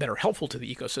 do that are helpful to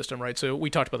the ecosystem, right? So we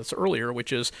talked about this earlier,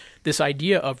 which is this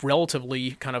idea of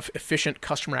relatively kind of efficient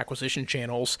customer acquisition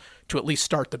channels to at least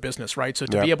start the business, right? So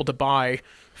to be able to buy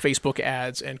Facebook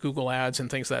ads and Google ads and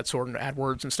things of that sort and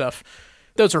AdWords and stuff,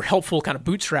 those are helpful kind of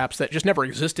bootstraps that just never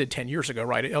existed 10 years ago,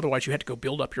 right? Otherwise, you had to go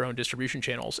build up your own distribution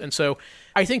channels. And so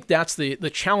I think that's the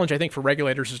challenge, I think, for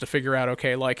regulators is to figure out,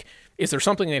 okay, is there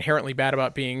something inherently bad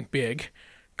about being big,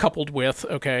 coupled with,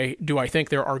 okay, do I think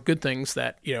there are good things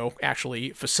that, actually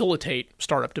facilitate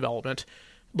startup development?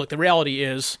 Look, the reality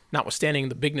is, notwithstanding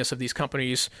the bigness of these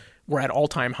companies, we're at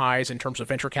all-time highs in terms of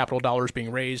venture capital dollars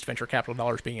being raised, venture capital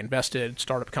dollars being invested,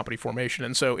 startup company formation.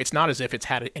 And so it's not as if it's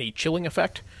had any chilling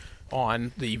effect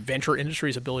on the venture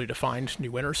industry's ability to find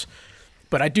new winners.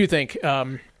 But I do think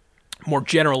more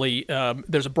generally,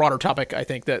 there's a broader topic, I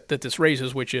think, that this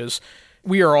raises, which is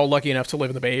we are all lucky enough to live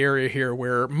in the Bay Area here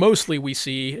where mostly we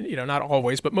see, not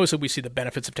always, but mostly we see the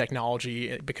benefits of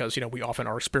technology because, we often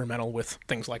are experimental with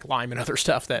things like Lime and other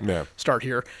stuff that start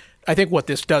here. I think what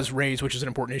this does raise, which is an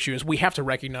important issue, is we have to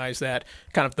recognize that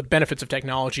kind of the benefits of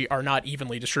technology are not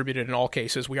evenly distributed in all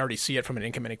cases. We already see it from an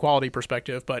income inequality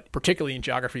perspective, but particularly in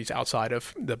geographies outside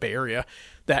of the Bay Area,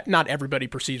 that not everybody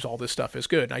perceives all this stuff as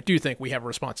good. And I do think we have a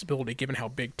responsibility, given how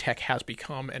big tech has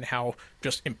become and how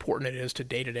just important it is to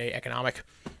day-to-day economic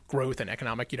growth and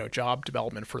economic, job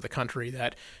development for the country,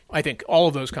 that I think all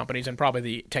of those companies and probably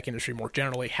the tech industry more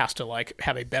generally has to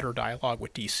have a better dialogue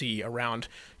with DC around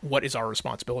what is our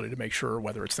responsibility to make sure,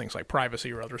 whether it's things like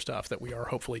privacy or other stuff, that we are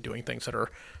hopefully doing things that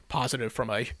are positive from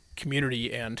a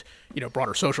community and,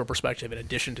 broader social perspective, in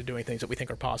addition to doing things that we think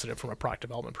are positive from a product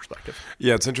development perspective.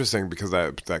 Yeah, it's interesting because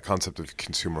that concept of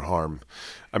consumer harm,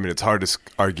 I mean, it's hard to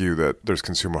argue that there's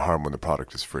consumer harm when the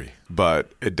product is free,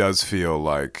 but it does feel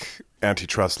like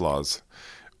antitrust laws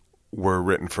were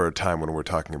written for a time when we're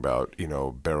talking about,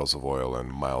 barrels of oil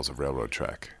and miles of railroad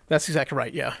track. That's exactly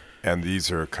right, yeah. And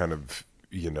these are kind of,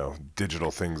 digital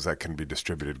things that can be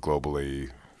distributed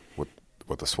globally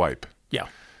with a swipe. Yeah.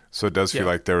 So it does feel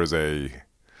like there is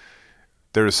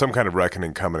some kind of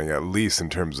reckoning coming, at least in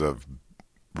terms of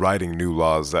writing new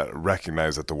laws that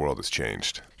recognize that the world has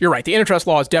changed. You're right. The antitrust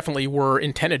laws definitely were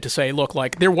intended to say, look,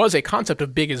 there was a concept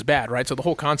of big is bad, right? So the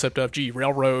whole concept of,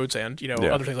 railroads and,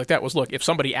 other things like that was, look, if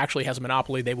somebody actually has a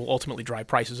monopoly, they will ultimately drive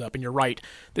prices up. And you're right.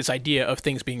 This idea of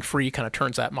things being free kind of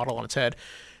turns that model on its head.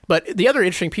 But the other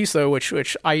interesting piece, though,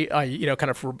 which I kind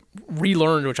of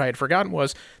relearned, which I had forgotten,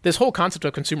 was this whole concept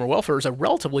of consumer welfare is a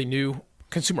relatively new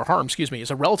consumer harm, is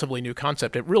a relatively new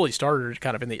concept. It really started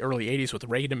kind of in the early 80s with the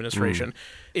Reagan administration.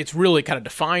 It's really kind of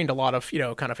defined a lot of,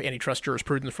 kind of antitrust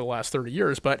jurisprudence for the last 30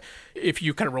 years. But if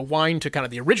you kind of rewind to kind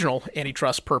of the original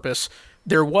antitrust purpose,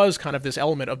 there was kind of this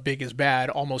element of big is bad,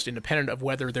 almost independent of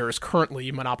whether there is currently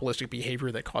monopolistic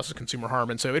behavior that causes consumer harm.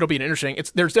 And so it'll be there's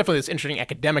definitely this interesting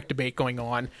academic debate going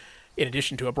on, in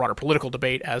addition to a broader political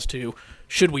debate as to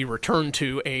should we return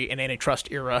to an antitrust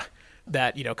era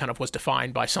that, kind of was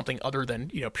defined by something other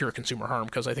than, pure consumer harm.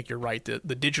 Because I think you're right,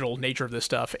 the digital nature of this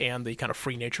stuff and the kind of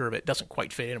free nature of it doesn't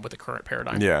quite fit in with the current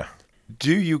paradigm. Yeah.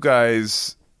 Do you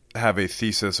guys have a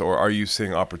thesis, or are you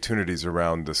seeing opportunities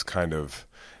around this kind of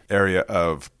area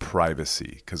of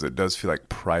privacy? Because it does feel like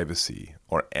privacy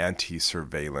or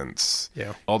anti-surveillance,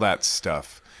 all that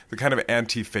stuff, the kind of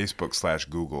anti-Facebook /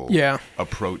 Google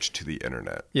approach to the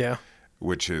internet. Yeah.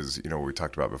 Which is, what we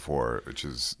talked about before, which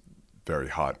is very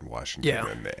hot in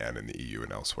Washington and in the EU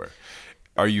and elsewhere.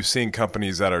 Are you seeing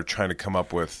companies that are trying to come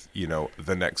up with,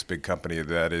 the next big company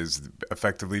that is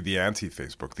effectively the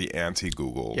anti-Facebook, the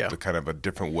anti-Google, the kind of a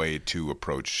different way to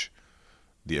approach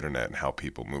the internet and how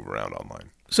people move around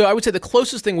online? So I would say the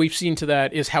closest thing we've seen to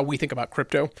that is how we think about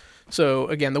crypto. So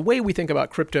again, the way we think about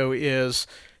crypto is,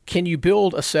 can you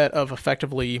build a set of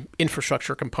effectively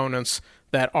infrastructure components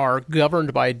that are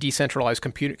governed by a decentralized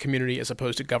community as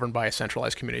opposed to governed by a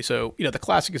centralized community? So, the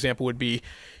classic example would be,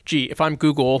 if I'm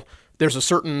Google, there's a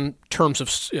certain terms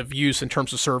of use and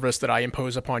terms of service that I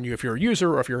impose upon you if you're a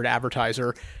user or if you're an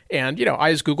advertiser. And, I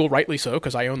as Google, rightly so,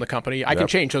 because I own the company, I can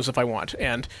change those if I want.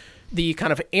 And the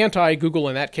kind of anti-Google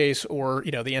in that case, or,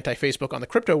 the anti-Facebook on the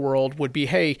crypto world would be,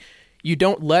 hey, you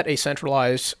don't let a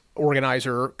centralized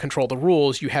organizer control the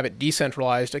rules. You have it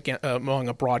decentralized among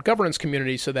a broad governance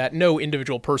community so that no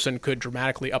individual person could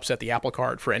dramatically upset the apple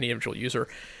cart for any individual user.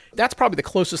 That's probably the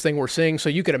closest thing we're seeing. So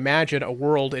you could imagine a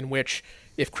world in which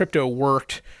if crypto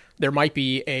worked, there might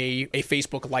be a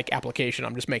Facebook-like application.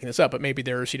 I'm just making this up, but maybe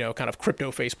there's, kind of crypto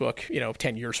Facebook,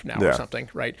 10 years from now or something,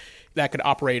 right? That could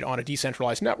operate on a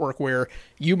decentralized network where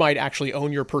you might actually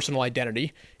own your personal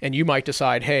identity and you might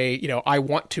decide, hey, I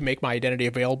want to make my identity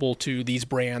available to these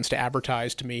brands to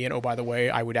advertise to me. And oh, by the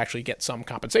way, I would actually get some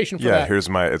compensation for that.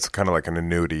 Yeah, it's kind of like an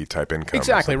annuity type income.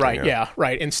 Exactly, right. Yeah,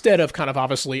 right. Instead of kind of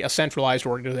obviously a centralized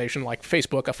organization like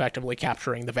Facebook effectively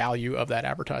capturing the value of that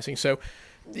advertising. So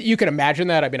you can imagine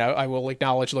that. I mean, I will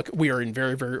acknowledge, look, we are in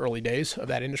very, very early days of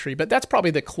that industry, but that's probably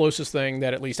the closest thing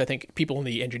that at least I think people in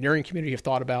the engineering community have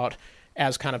thought about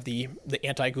as kind of the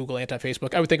anti-Google,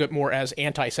 anti-Facebook. I would think of it more as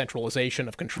anti-centralization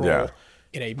of control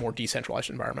in a more decentralized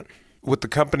environment. With the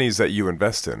companies that you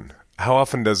invest in, how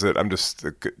often does it, I'm just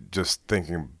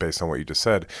thinking based on what you just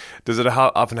said, does it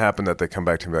often happen that they come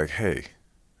back to me like, hey,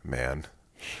 man,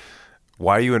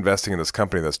 why are you investing in this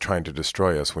company that's trying to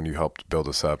destroy us when you helped build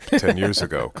us up 10 years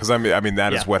ago? Because I mean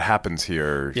that is what happens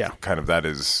here. Yeah. Kind of that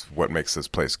is what makes this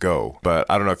place go. But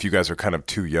I don't know if you guys are kind of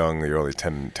too young. You're only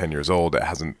 10 years old.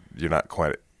 You're not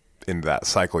quite in that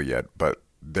cycle yet. But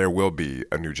there will be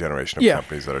a new generation of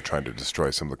companies that are trying to destroy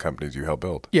some of the companies you helped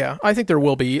build. Yeah, I think there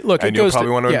will be. Look, and you'll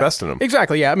probably want to invest in them.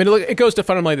 Exactly. Yeah. I mean, look, it goes to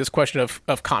fundamentally this question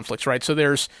of conflicts, right? So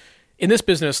in this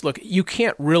business, look, you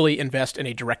can't really invest in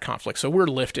a direct conflict. So we're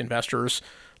Lyft investors.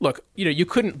 Look, you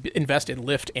couldn't invest in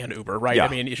Lyft and Uber, right? Yeah. I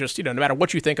mean, it's just, no matter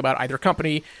what you think about either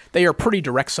company, they are pretty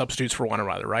direct substitutes for one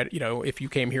another, right? If you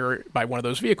came here by one of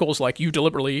those vehicles, like you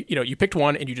deliberately, you picked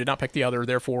one and you did not pick the other,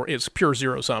 therefore it's pure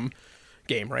zero-sum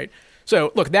game, right?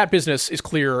 So, look, that business is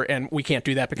clear, and we can't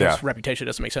do that because reputation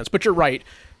doesn't make sense. But you're right.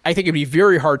 I think it'd be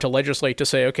very hard to legislate to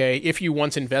say, okay, if you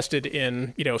once invested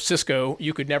in, Cisco,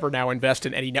 you could never now invest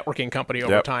in any networking company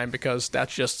over time because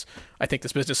that's just, I think,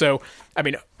 this business. So, I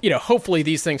mean, hopefully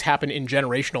these things happen in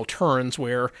generational turns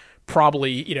where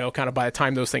probably, kind of by the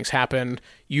time those things happen,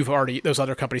 those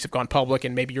other companies have gone public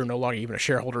and maybe you're no longer even a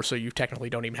shareholder, so you technically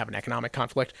don't even have an economic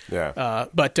conflict. Yeah.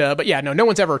 But no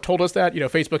one's ever told us that.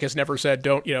 Facebook has never said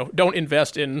don't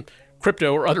invest in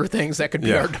crypto or other things that could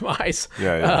be our demise.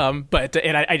 But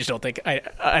I just don't think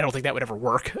I don't think that would ever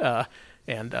work.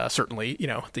 And certainly,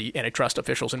 the antitrust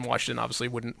officials in Washington obviously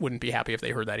wouldn't be happy if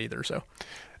they heard that either. So,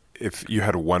 if you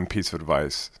had one piece of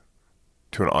advice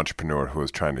to an entrepreneur who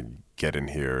is trying to get in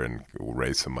here and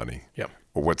raise some money,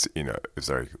 or what's is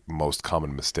there a most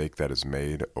common mistake that is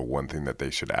made, or one thing that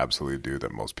they should absolutely do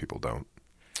that most people don't?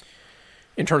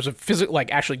 In terms of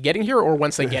like actually getting here, or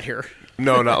once they get here?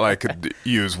 No, not like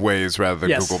use Waze rather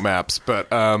than Google Maps, but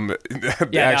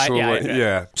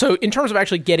So in terms of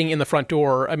actually getting in the front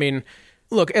door, I mean,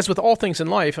 look, as with all things in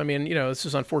life, I mean, this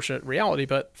is unfortunate reality,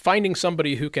 but finding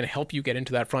somebody who can help you get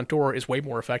into that front door is way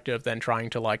more effective than trying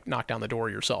to like knock down the door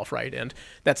yourself, right? And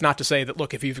that's not to say that,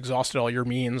 look, if you've exhausted all your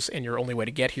means and your only way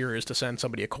to get here is to send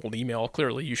somebody a cold email,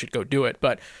 clearly you should go do it.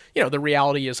 But, the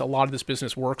reality is a lot of this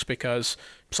business works because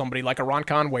somebody like a Ron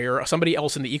Conway or somebody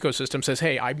else in the ecosystem says,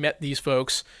 hey, I met these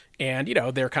folks and,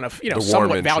 they're kind of,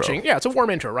 somewhat vouching. Yeah, it's a warm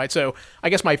intro, right? So I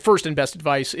guess my first and best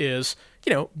advice is,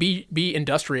 be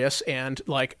industrious, and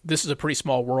like this is a pretty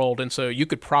small world, and so you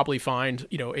could probably find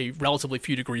a relatively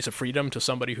few degrees of freedom to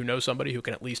somebody who knows somebody who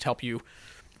can at least help you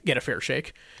get a fair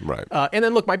shake. Right. And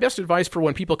then look, my best advice for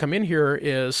when people come in here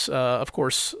is, of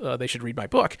course, they should read my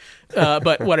book.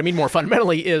 But what I mean more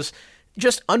fundamentally is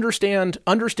just understand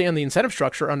the incentive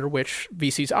structure under which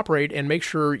VCs operate, and make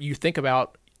sure you think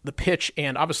about the pitch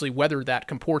and obviously whether that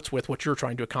comports with what you're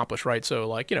trying to accomplish, right? So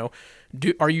like,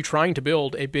 Are you trying to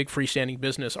build a big freestanding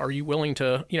business? Are you willing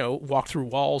to, walk through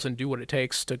walls and do what it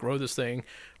takes to grow this thing?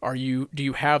 Do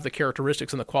you have the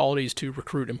characteristics and the qualities to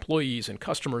recruit employees and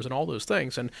customers and all those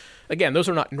things? And again, those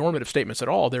are not normative statements at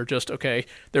all. They're just, okay,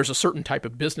 there's a certain type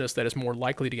of business that is more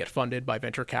likely to get funded by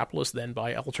venture capitalists than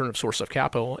by alternative source of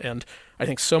capital. And I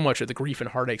think so much of the grief and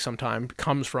heartache sometimes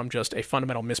comes from just a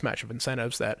fundamental mismatch of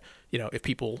incentives that, if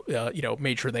people,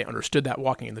 made sure they understood that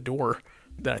walking in the door,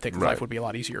 then I think life would be a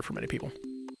lot easier for many people.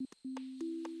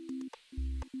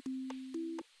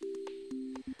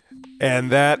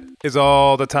 And that is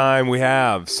all the time we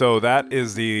have. So that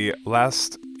is the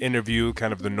last interview,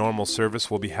 kind of the normal service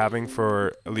we'll be having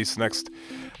for at least the next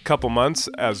couple months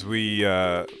as we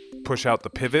push out the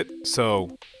pivot.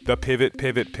 So the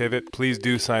pivot, please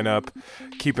do sign up.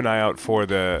 Keep an eye out for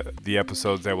the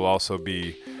episodes that will also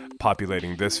be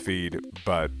populating this feed,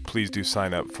 but please do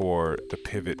sign up for the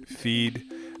pivot feed.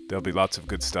 There'll be lots of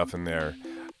good stuff in there.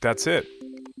 That's it.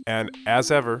 And as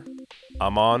ever,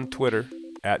 I'm on Twitter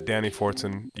at Danny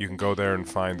Fortson. You can go there and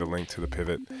find the link to the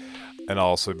pivot. And I'll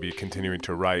also be continuing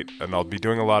to write, and I'll be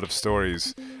doing a lot of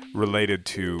stories related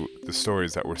to the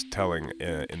stories that we're telling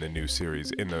in the new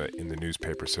series in the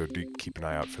newspaper. So do keep an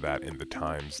eye out for that in the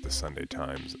Times, the Sunday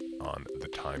Times, on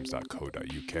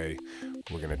thetimes.co.uk.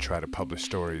 We're going to try to publish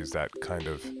stories that kind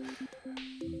of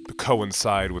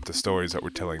coincide with the stories that we're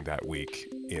telling that week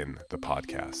in the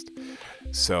podcast.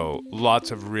 So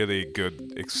lots of really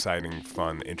good, exciting,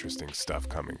 fun, interesting stuff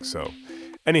coming. So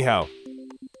anyhow,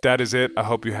 that is it. I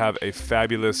hope you have a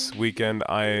fabulous weekend.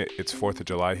 It's 4th of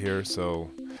July here,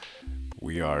 so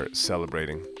we are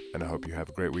celebrating, and I hope you have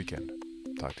a great weekend.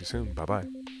 Talk to you soon. Bye-bye.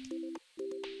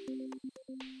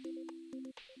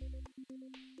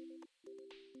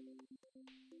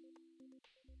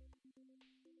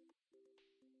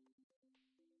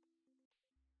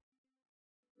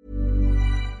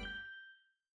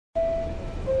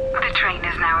 The train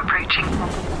is now approaching.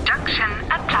 Junction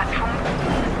at platform.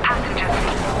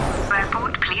 Passengers,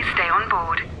 airport, please stay on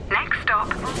board. Next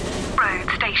stop, road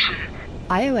station.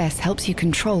 iOS helps you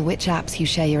control which apps you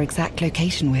share your exact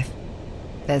location with.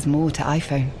 There's more to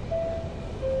iPhone.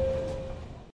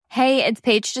 Hey, it's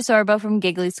Paige DeSorbo from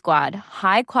Giggly Squad.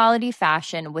 High quality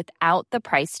fashion without the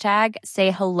price tag.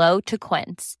 Say hello to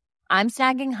Quince. I'm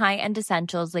snagging high-end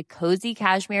essentials like cozy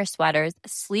cashmere sweaters,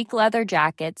 sleek leather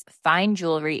jackets, fine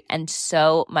jewelry, and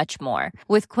so much more.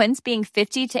 With Quince being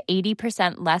 50 to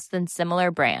 80% less than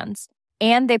similar brands.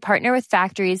 And they partner with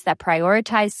factories that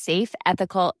prioritize safe,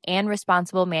 ethical, and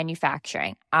responsible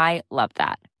manufacturing. I love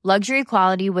that. Luxury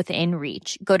quality within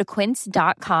reach. Go to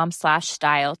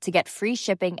quince.com/style to get free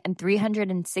shipping and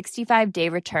 365-day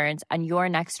returns on your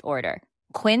next order.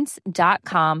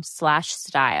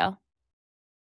 Quince.com/style.